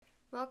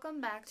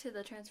Welcome back to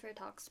the Transfer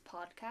Talks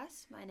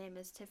podcast. My name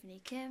is Tiffany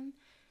Kim,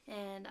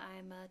 and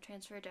I'm a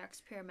Transfer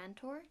Jax peer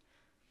mentor.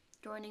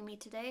 Joining me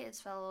today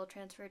is fellow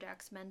Transfer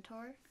Jax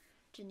mentor,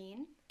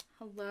 Jeanine.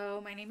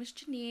 Hello, my name is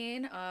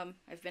Jeanine.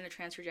 I've been a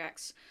Transfer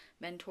Jax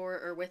mentor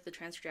or with the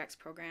Transfer Jax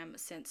program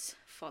since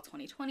fall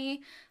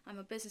 2020. I'm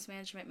a business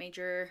management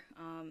major.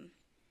 I'm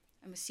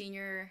a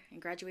senior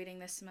and graduating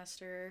this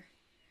semester.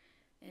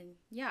 And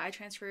yeah, I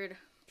transferred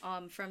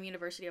from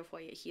University of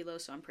Hawaii at Hilo,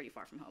 so I'm pretty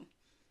far from home.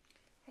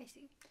 I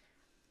see.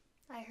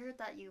 I heard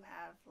that you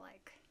have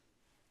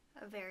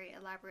a very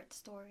elaborate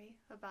story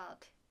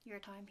about your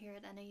time here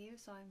at NAU,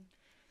 so I'm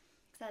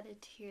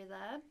excited to hear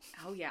that.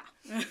 Oh yeah,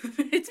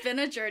 it's been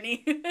a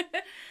journey.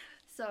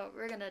 So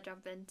we're gonna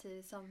jump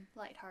into some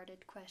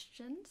lighthearted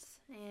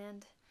questions,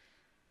 and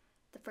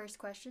the first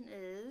question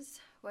is,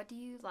 what do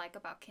you like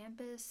about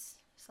campus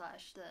 /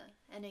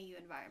 the NAU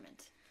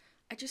environment?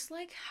 I just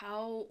like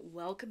how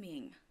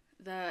welcoming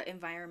the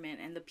environment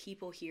and the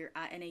people here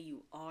at NAU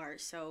are.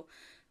 So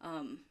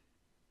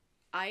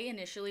I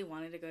initially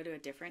wanted to go to a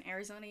different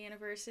Arizona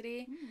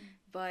university,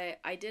 but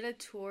I did a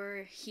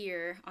tour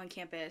here on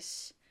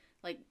campus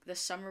like the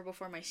summer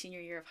before my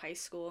senior year of high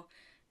school,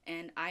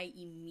 and I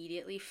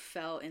immediately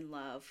fell in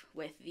love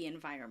with the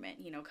environment.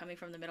 You know, coming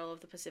from the middle of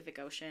the Pacific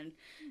Ocean,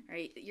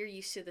 right? You're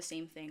used to the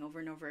same thing over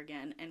and over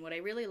again. And what I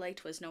really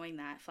liked was knowing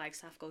that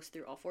Flagstaff goes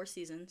through all 4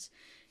 seasons,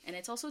 and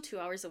it's also 2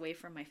 hours away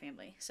from my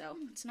family. So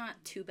it's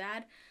not too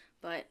bad,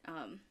 but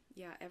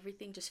yeah,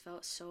 everything just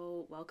felt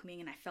so welcoming,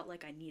 and I felt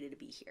like I needed to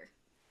be here.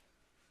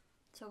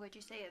 So would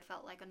you say it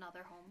felt like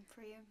another home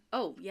for you?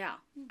 Oh, yeah,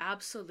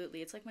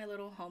 absolutely. It's like my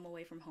little home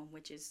away from home,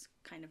 which is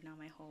kind of now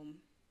my home,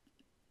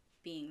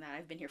 being that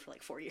I've been here for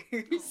like 4 years.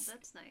 Oh,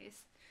 that's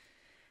nice.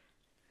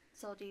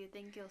 So do you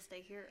think you'll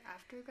stay here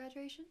after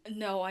graduation?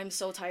 No, I'm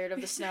so tired of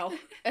the snow,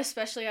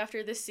 especially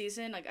after this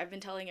season. Like, I've been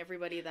telling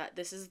everybody that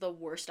this is the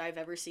worst I've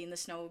ever seen the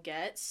snow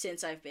get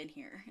since I've been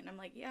here. And I'm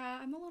like, yeah,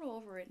 I'm a little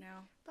over it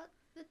now. But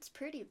it's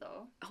pretty,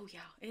 though. Oh,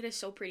 yeah, it is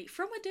so pretty.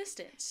 From a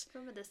distance.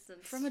 From a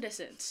distance. From a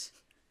distance.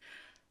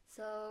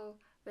 So,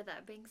 with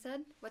that being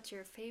said, what's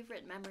your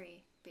favorite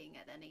memory being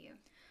at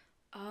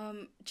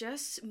NAU?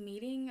 Just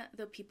meeting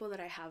the people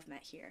that I have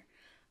met here.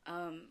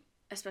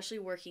 Especially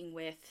working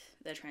with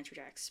the Transfer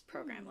Jax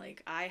program.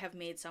 Like, I have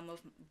made some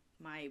of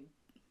my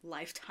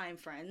lifetime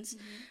friends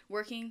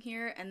working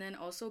here, and then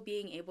also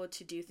being able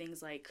to do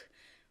things like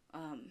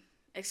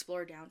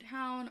explore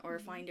downtown or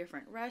find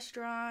different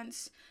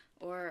restaurants,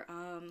 or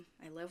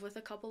I live with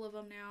a couple of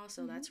them now,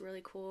 so that's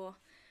really cool.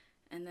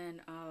 And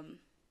then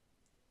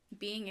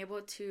being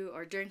able to,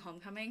 or during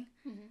homecoming,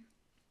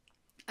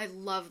 I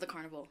love the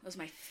carnival. It was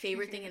my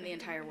favorite thing in the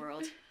entire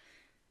world.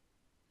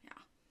 Yeah.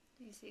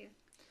 You see.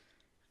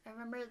 I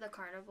remember the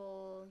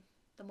carnival,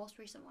 the most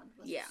recent one,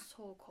 was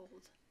so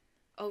cold.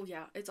 Oh,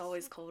 yeah. It's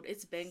always cold.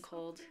 It's been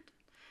cold.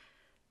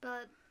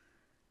 But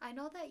I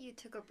know that you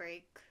took a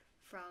break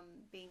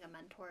from being a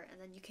mentor, and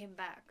then you came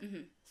back.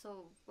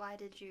 So why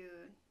did you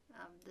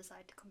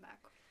decide to come back?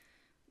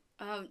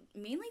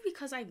 Mainly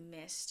because I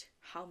missed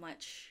how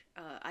much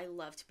I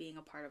loved being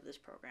a part of this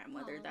program,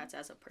 whether that's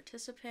as a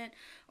participant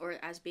or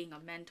as being a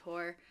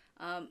mentor.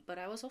 But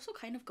I was also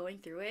kind of going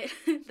through it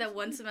that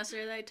one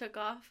semester that I took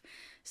off.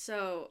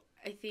 So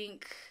I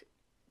think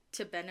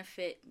to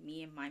benefit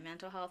me and my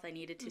mental health, I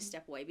needed to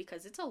step away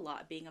because it's a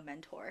lot being a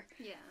mentor.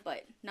 Yeah.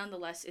 But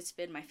nonetheless, it's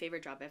been my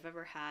favorite job I've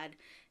ever had.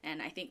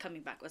 And I think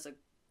coming back was a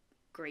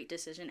great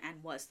decision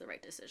and was the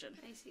right decision.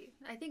 I see.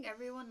 I think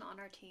everyone on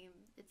our team,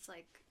 it's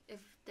like if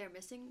they're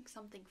missing,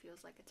 something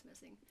feels like it's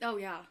missing. Oh,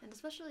 yeah. And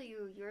especially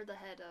you're the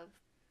head of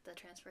the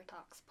Transfer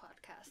Talks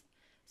podcast.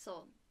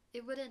 So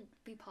it wouldn't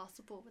be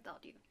possible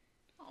without you.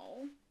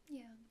 Oh.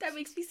 Yeah. That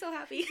makes me so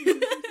happy.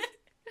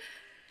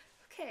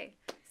 Okay.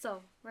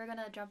 So we're going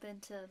to jump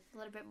into a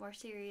little bit more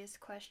serious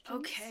questions.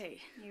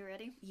 Okay. You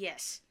ready?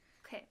 Yes.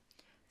 Okay.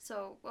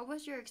 So what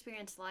was your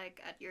experience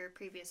like at your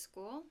previous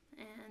school?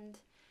 And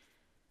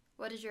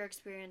what is your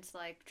experience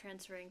like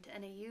transferring to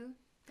NAU,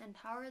 and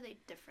how are they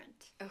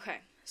different? Okay,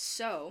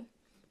 so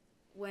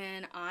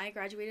when I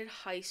graduated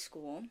high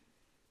school,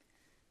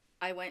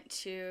 I went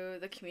to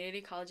the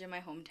community college in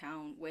my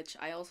hometown, which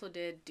I also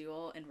did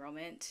dual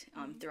enrollment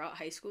throughout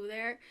high school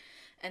there.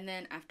 And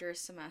then after a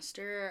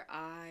semester,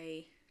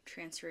 I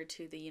transferred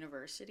to the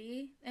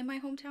university in my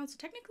hometown. So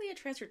technically I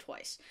transferred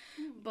twice.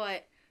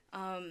 But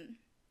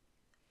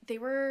they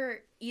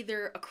were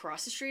either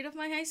across the street of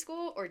my high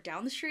school or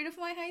down the street of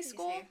my high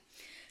school.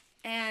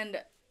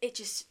 And it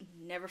just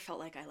never felt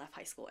like I left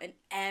high school. And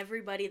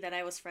everybody that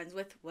I was friends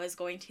with was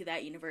going to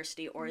that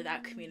university or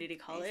that community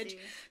college.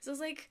 So I was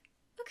like,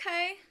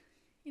 okay,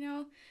 you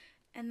know.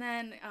 And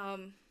then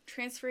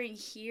transferring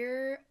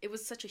here, it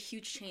was such a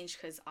huge change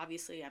because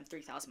obviously I'm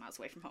 3,000 miles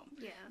away from home.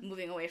 Yeah.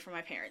 Moving away from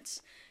my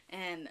parents.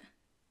 And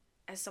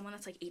as someone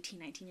that's like 18,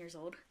 19 years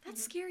old,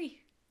 that's scary.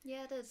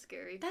 Yeah, it is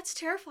scary. That's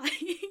terrifying.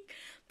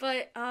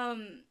 But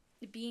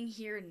being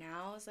here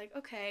now is like,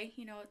 okay,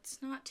 you know, it's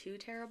not too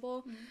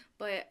terrible.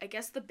 But I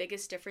guess the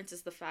biggest difference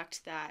is the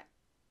fact that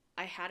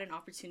I had an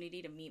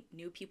opportunity to meet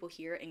new people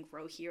here and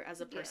grow here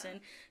as a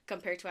person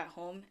compared to at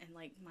home. And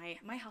like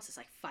my house is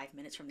like 5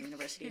 minutes from the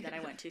university that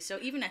I went to. So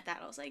even at that,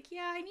 I was like,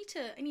 yeah, I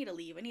need to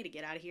leave. I need to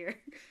get out of here.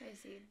 I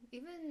see.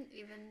 Even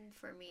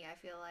for me, I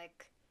feel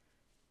like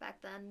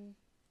back then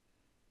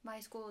my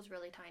school was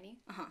really tiny.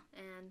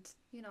 And,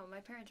 you know,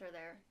 my parents are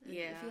there. And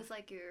it feels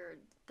like you're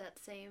that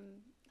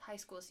same high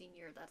school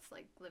senior that's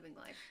like living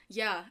life.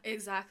 Yeah,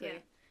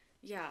 exactly.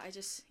 Yeah, I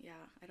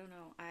don't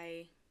know.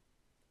 I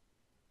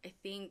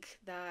think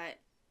that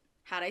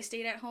had I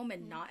stayed at home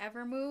and not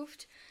ever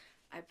moved,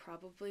 I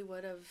probably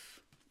would have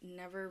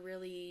never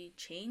really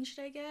changed,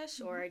 I guess,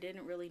 or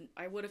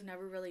I would have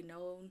never really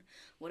known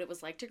what it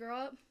was like to grow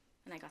up,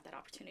 and I got that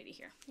opportunity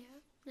here.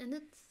 Yeah, and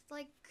it's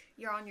like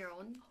you're on your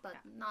own, but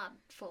not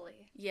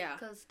fully. Yeah.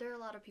 Because there are a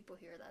lot of people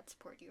here that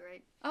support you,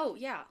 right? Oh,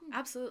 yeah,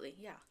 absolutely,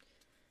 yeah.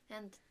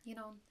 And, you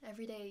know,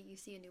 every day you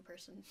see a new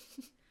person.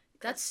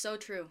 That's so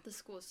true. The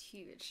school's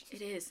huge.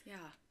 It is,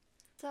 yeah.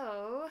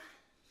 So,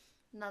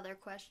 another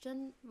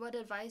question. What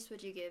advice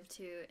would you give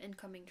to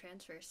incoming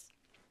transfers?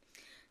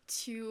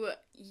 To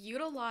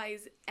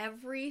utilize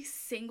every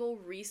single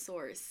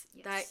resource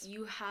that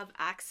you have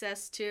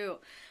access to.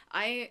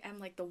 I am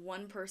like the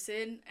one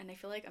person, and I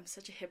feel like I'm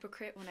such a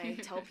hypocrite when I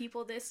tell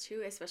people this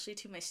too, especially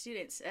to my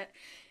students.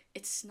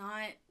 It's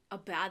not a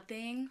bad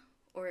thing,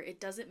 or it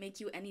doesn't make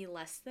you any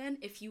less than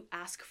if you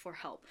ask for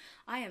help.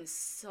 I am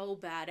so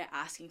bad at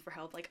asking for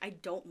help. Like, I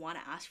don't want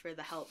to ask for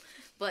the help,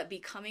 but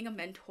becoming a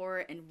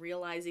mentor and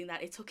realizing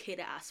that it's okay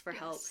to ask for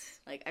help,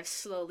 like, I've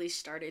slowly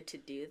started to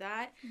do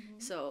that.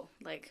 So,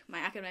 like, my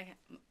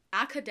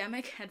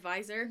academic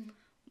advisor,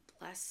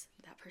 bless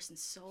that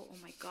person's soul, oh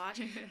my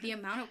gosh, the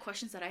amount of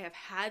questions that I have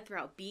had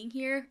throughout being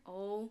here,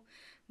 oh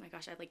my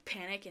gosh, I'd like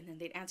panic, and then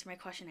they'd answer my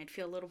question, I'd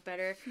feel a little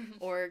better.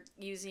 Or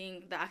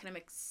using the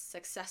Academic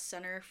Success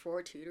Center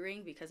for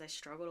tutoring, because I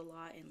struggled a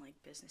lot in like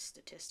business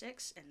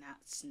statistics, and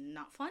that's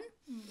not fun.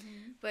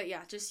 But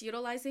yeah, just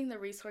utilizing the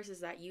resources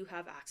that you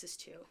have access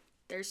to.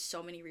 There's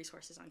so many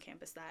resources on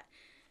campus that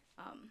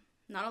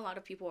not a lot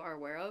of people are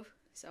aware of,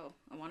 so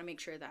I want to make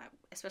sure that,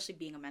 especially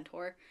being a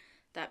mentor,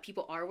 that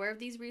people are aware of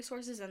these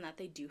resources and that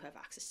they do have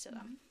access to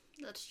them.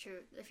 That's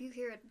true. If you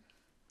hear it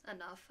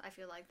enough, I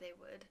feel like they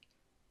would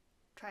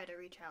try to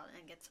reach out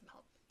and get some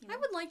help. You know? I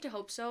would like to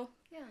hope so.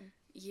 Yeah.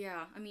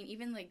 Yeah. I mean,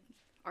 even like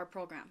our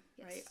program,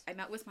 right? I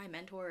met with my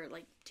mentor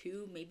like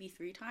 2, maybe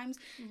 3 times,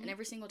 and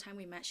every single time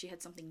we met, she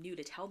had something new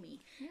to tell me.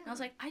 And I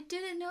was like, I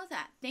didn't know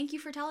that. Thank you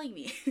for telling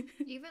me.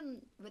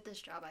 Even with this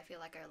job, I feel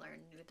like I learn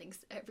new things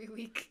every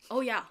week.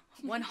 Oh, yeah.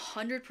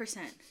 100%.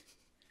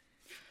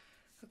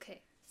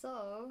 Okay.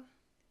 So,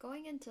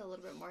 going into a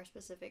little bit more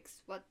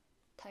specifics, what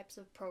types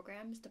of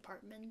programs,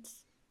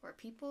 departments, or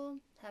people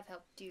have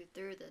helped you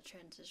through the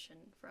transition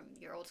from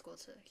your old school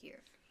to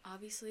here?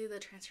 Obviously, the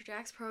Transfer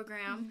Jacks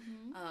program.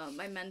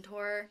 My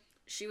mentor,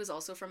 she was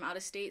also from out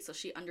of state, so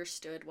she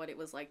understood what it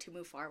was like to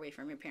move far away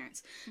from your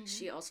parents.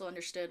 She also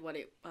understood what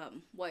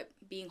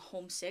being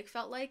homesick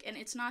felt like, and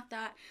it's not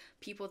that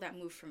people that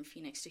move from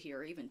Phoenix to here,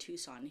 or even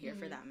Tucson here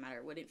for that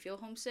matter, wouldn't feel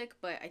homesick,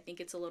 but I think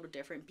it's a little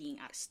different being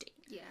out of state.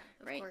 Yeah,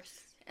 of course.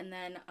 And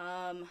then,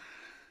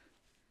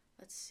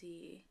 let's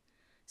see.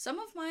 Some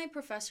of my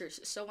professors,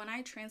 so when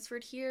I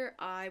transferred here,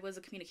 I was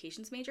a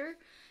communications major,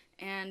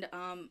 and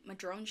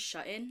Madrone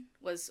Shutton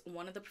was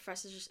one of the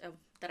professors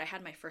that I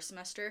had my first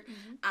semester.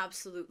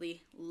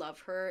 Absolutely love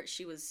her.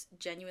 She was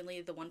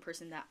genuinely the one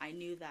person that I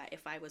knew that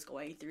if I was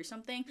going through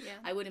something,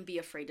 I wouldn't be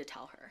afraid to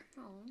tell her.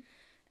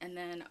 And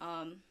then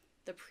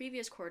the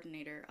previous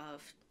coordinator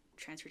of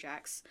Transfer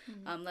Jacks,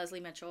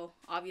 Leslie Mitchell,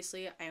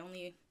 obviously I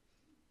only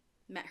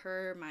met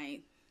her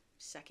my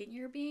second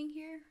year being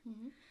here.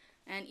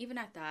 And even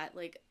at that,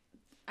 like,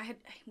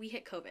 we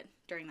hit COVID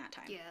during that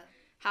time. Yeah.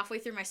 Halfway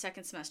through my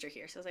second semester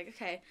here. So I was like,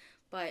 okay,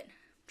 but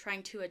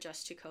trying to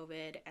adjust to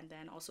COVID and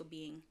then also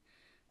being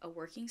a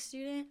working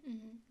student,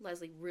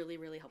 Leslie really,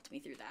 really helped me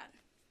through that.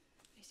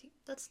 I see.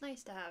 That's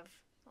nice to have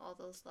all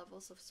those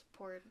levels of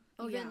support.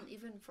 Oh,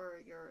 even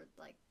for your,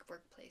 like,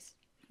 workplace.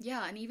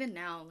 Yeah, and even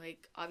now,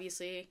 like,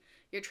 obviously,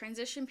 your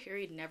transition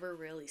period never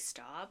really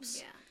stops.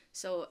 Yeah.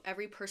 So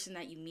every person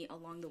that you meet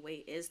along the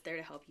way is there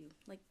to help you.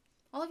 Like,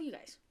 all of you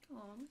guys.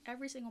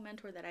 Every single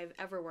mentor that I've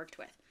ever worked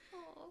with.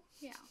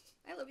 Yeah.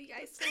 I love you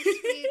guys. So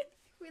sweet.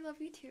 We love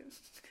you too.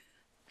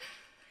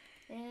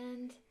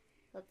 And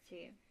let's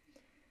see.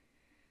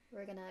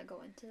 We're going to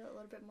go into a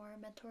little bit more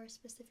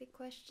mentor-specific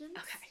questions.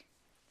 Okay.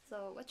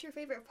 So what's your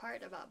favorite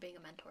part about being a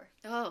mentor?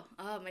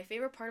 My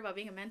favorite part about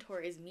being a mentor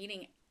is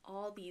meeting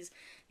all these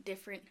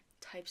different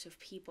types of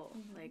people.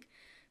 Like,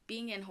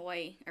 being in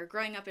Hawaii, or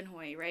growing up in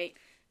Hawaii, right?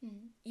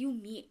 You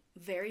meet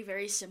very,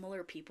 very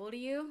similar people to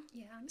you.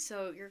 Yeah.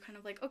 So you're kind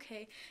of like,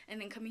 okay.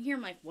 And then coming here,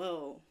 I'm like,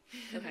 whoa.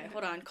 Okay,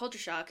 hold on. Culture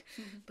shock.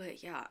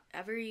 But yeah,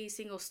 every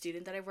single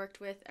student that I've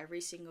worked with,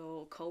 every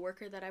single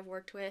coworker that I've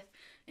worked with,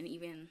 and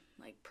even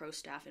like pro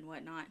staff and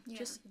whatnot,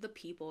 just the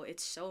people,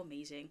 it's so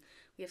amazing.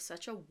 We have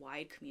such a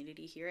wide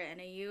community here at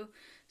NAU.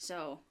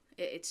 So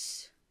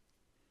it's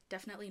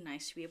definitely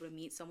nice to be able to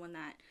meet someone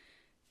that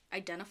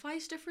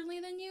identifies differently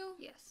than you.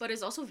 Yes. But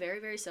is also very,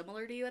 very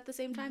similar to you at the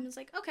same time. It's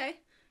like, okay,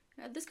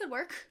 this could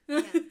work.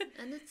 Yeah.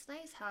 And it's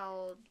nice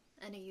how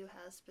NAU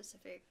has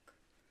specific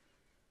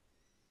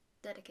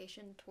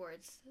dedication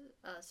towards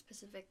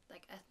specific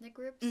like ethnic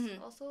groups.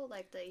 Also,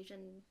 like the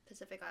Asian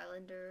Pacific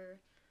Islander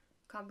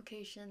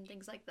convocation,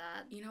 things like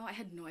that. You know, I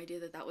had no idea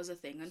that was a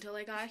thing until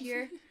I got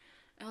here.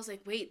 I was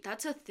like, wait,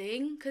 that's a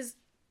thing? Because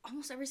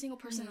almost every single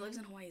person that lives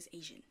in Hawaii is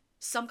Asian.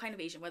 Some kind of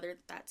Asian, whether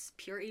that's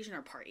pure Asian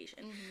or part Asian.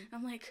 And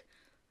I'm like,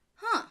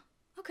 huh,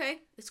 okay,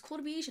 it's cool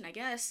to be Asian, I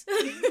guess.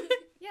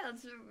 Yeah,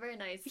 it's very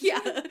nice. Yeah.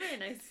 Very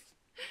nice.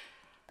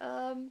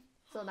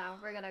 So now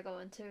we're gonna go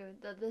into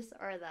the this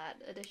or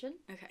that edition.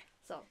 Okay.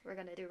 So we're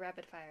gonna do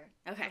rapid fire.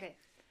 Okay.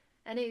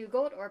 NAU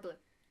gold or blue?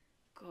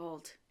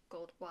 Gold.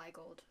 Gold. Why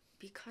gold?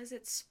 Because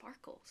it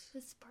sparkles.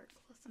 It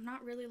sparkles. I'm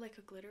not really like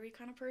a glittery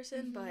kind of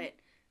person, but I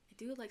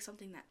do like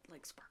something that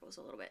like sparkles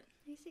a little bit.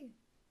 I see.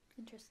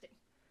 Interesting.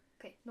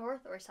 Okay,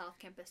 North or South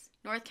Campus?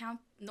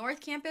 North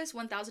Campus,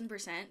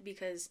 1000%,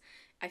 because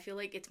I feel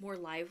like it's more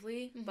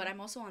lively, but I'm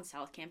also on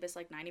South Campus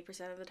like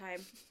 90% of the time.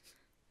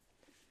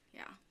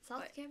 Yeah.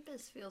 South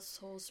Campus feels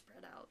so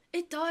spread out.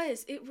 It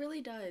does. It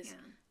really does.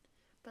 Yeah.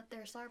 But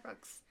their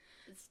Starbucks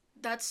is...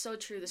 That's so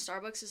true. The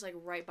Starbucks is like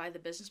right by the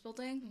business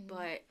building,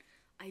 but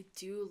I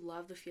do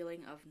love the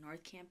feeling of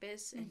North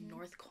Campus and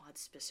North Quad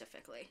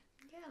specifically.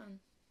 Yeah.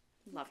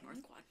 Love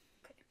North Quad.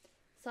 Okay.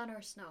 Sun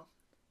or snow?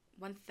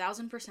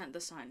 1000%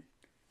 the sun.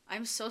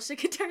 I'm so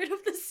sick and tired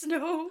of the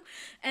snow,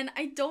 and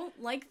I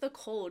don't like the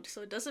cold,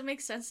 so it doesn't make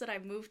sense that I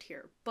moved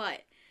here.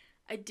 But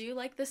I do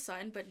like the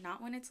sun, but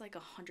not when it's like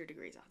 100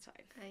 degrees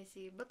outside. I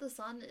see. But the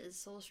sun is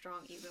so strong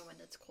even when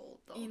it's cold,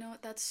 though. You know,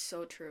 that's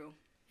so true.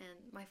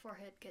 And my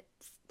forehead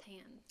gets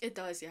tan. It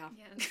does, yeah.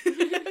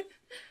 Yeah.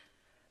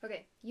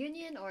 Okay,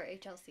 Union or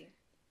HLC?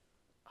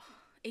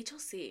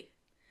 HLC.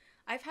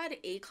 I've had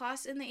A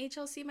class in the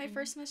HLC my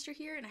first semester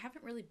here, and I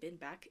haven't really been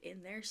back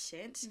in there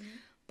since.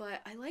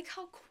 But I like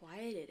how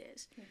quiet it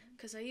is.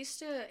 Because I used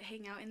to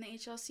hang out in the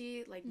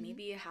HLC like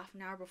maybe a half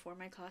an hour before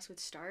my class would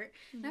start.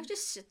 And I would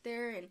just sit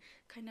there and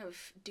kind of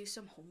do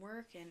some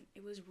homework. And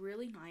it was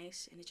really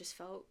nice. And it just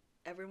felt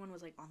everyone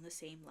was like on the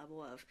same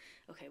level of,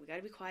 okay, we got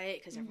to be quiet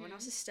because everyone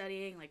else is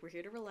studying. Like, we're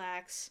here to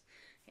relax.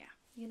 Yeah.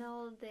 You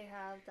know, they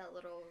have that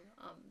little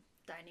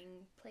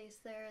dining place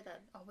there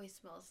that always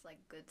smells like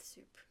good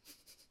soup.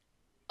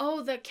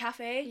 Oh, the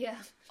cafe? Yeah.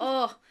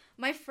 Oh,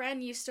 my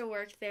friend used to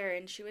work there,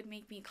 and she would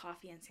make me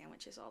coffee and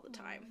sandwiches all the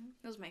time.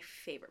 That was my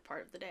favorite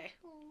part of the day.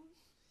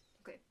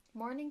 Okay.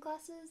 Morning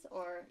classes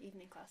or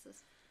evening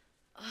classes?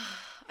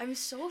 I'm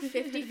so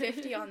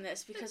 50-50 on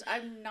this because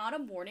I'm not a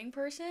morning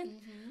person,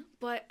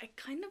 but I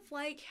kind of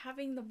like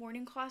having the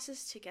morning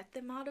classes to get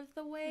them out of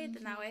the way.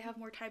 Then that way I have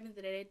more time in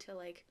the day to,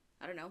 like,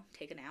 I don't know,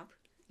 take a nap,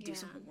 do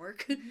some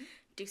homework,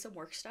 do some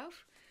work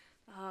stuff.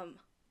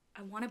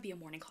 I want to be a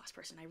morning class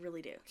person. I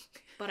really do.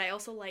 But I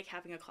also like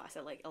having a class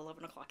at like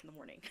 11 o'clock in the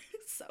morning.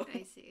 So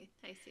I see.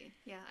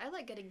 Yeah, I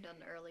like getting done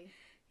early.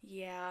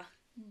 Yeah.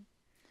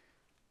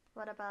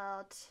 What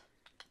about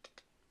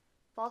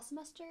fall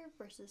semester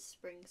versus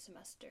spring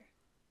semester?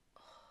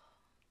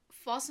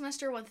 Fall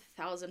semester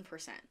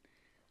 1000%.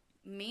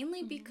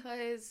 Mainly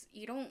because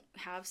you don't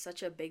have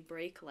such a big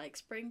break like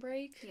spring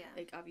break. Yeah.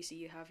 Like, obviously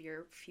you have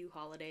your few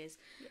holidays.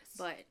 Yes.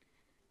 But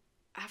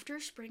after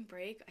spring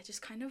break, I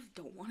just kind of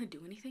don't want to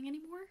do anything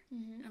anymore.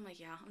 And I'm like,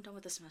 yeah, I'm done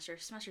with the semester.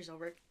 Semester's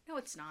over. No,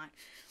 it's not.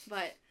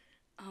 But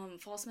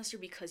fall semester,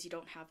 because you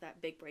don't have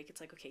that big break,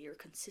 it's like, okay, you're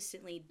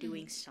consistently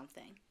doing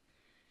something.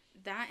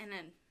 That, and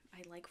then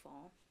I like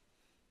fall.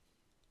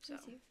 So.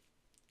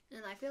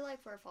 And I feel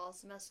like for fall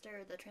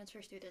semester, the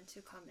transfer students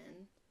who come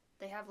in,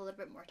 they have a little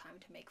bit more time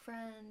to make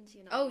friends,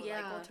 you know, like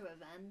go to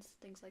events,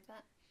 things like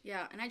that.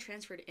 Yeah, and I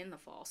transferred in the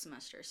fall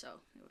semester, so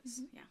it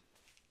was,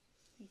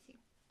 Easy.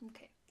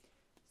 Okay.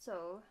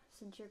 So,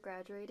 since you're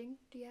graduating,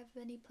 do you have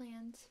any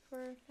plans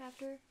for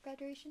after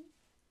graduation?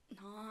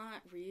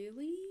 Not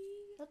really.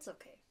 That's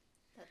okay.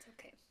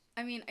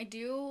 I mean, I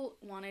do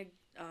want to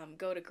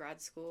go to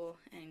grad school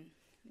and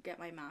get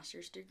my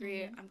master's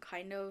degree. I'm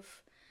kind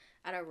of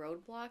at a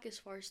roadblock as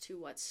far as to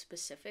what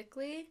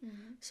specifically.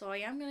 So I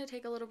am going to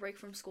take a little break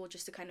from school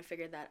just to kind of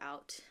figure that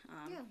out.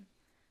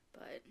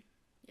 But,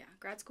 yeah,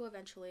 grad school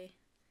eventually.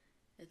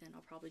 And then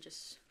I'll probably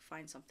just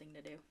find something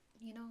to do.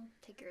 You know,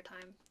 take your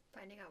time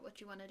finding out what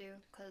you want to do,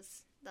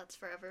 because that's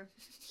forever.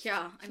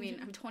 Yeah, I mean,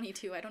 I'm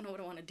 22. I don't know what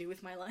I want to do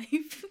with my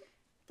life.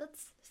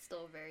 That's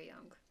still very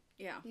young.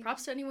 Yeah,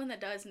 props to anyone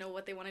that does know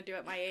what they want to do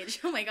at my age.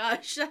 Oh my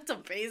gosh, that's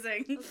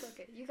amazing. That's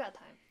okay. You got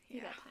time.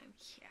 Yeah.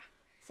 Yeah.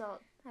 So,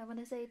 I want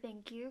to say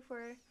thank you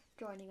for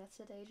joining us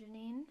today,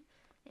 Jeanine.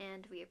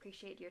 And we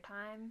appreciate your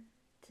time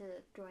to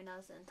join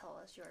us and tell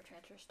us your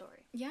transfer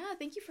story. Yeah,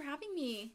 thank you for having me.